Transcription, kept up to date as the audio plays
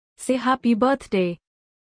Say happy birthday.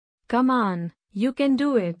 Come on, you can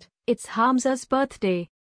do it. It's Hamza's birthday.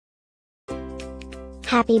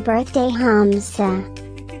 Happy birthday, Hamza.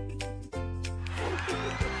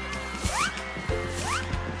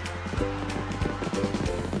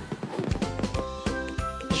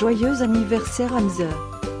 Joyeux anniversaire, Hamza.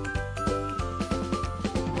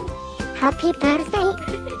 Happy birthday,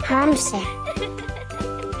 Hamza.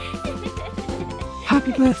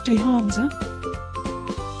 Happy birthday, Hamza.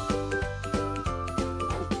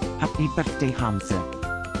 Happy birthday, Hamza.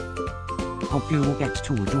 Hope you will get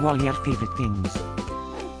to do all your favorite things.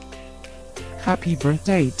 Happy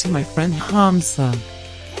birthday to my friend Hamza.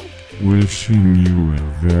 Wishing you a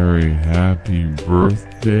very happy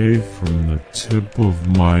birthday from the tip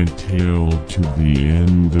of my tail to the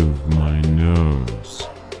end of my nose.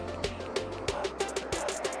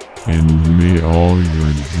 And may all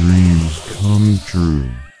your dreams come true.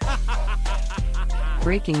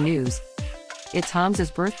 Breaking news. It's Hamza's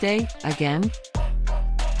birthday, again?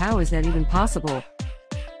 How is that even possible?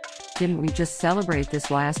 Didn't we just celebrate this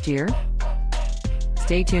last year?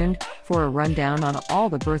 Stay tuned for a rundown on all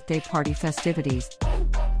the birthday party festivities.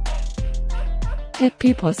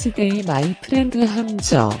 Happy birthday, my friend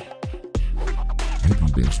Hamza.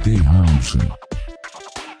 Happy birthday, Hamza.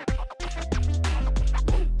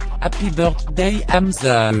 Happy birthday,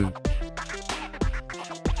 Hamza.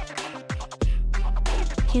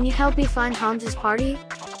 Can you help me find Hamza's party?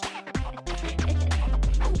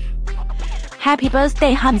 Happy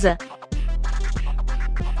birthday, Hamza.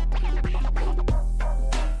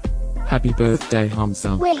 Happy birthday,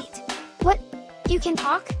 Hamza. Wait, what? You can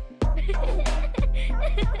talk?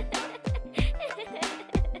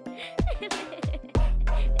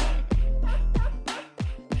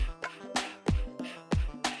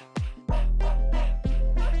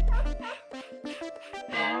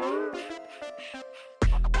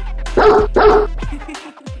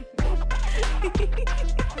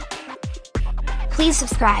 Please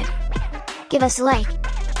subscribe, give us a like,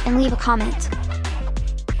 and leave a comment.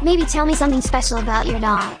 Maybe tell me something special about your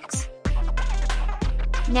dogs.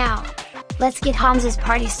 Now, let's get Hamza's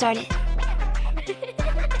party started.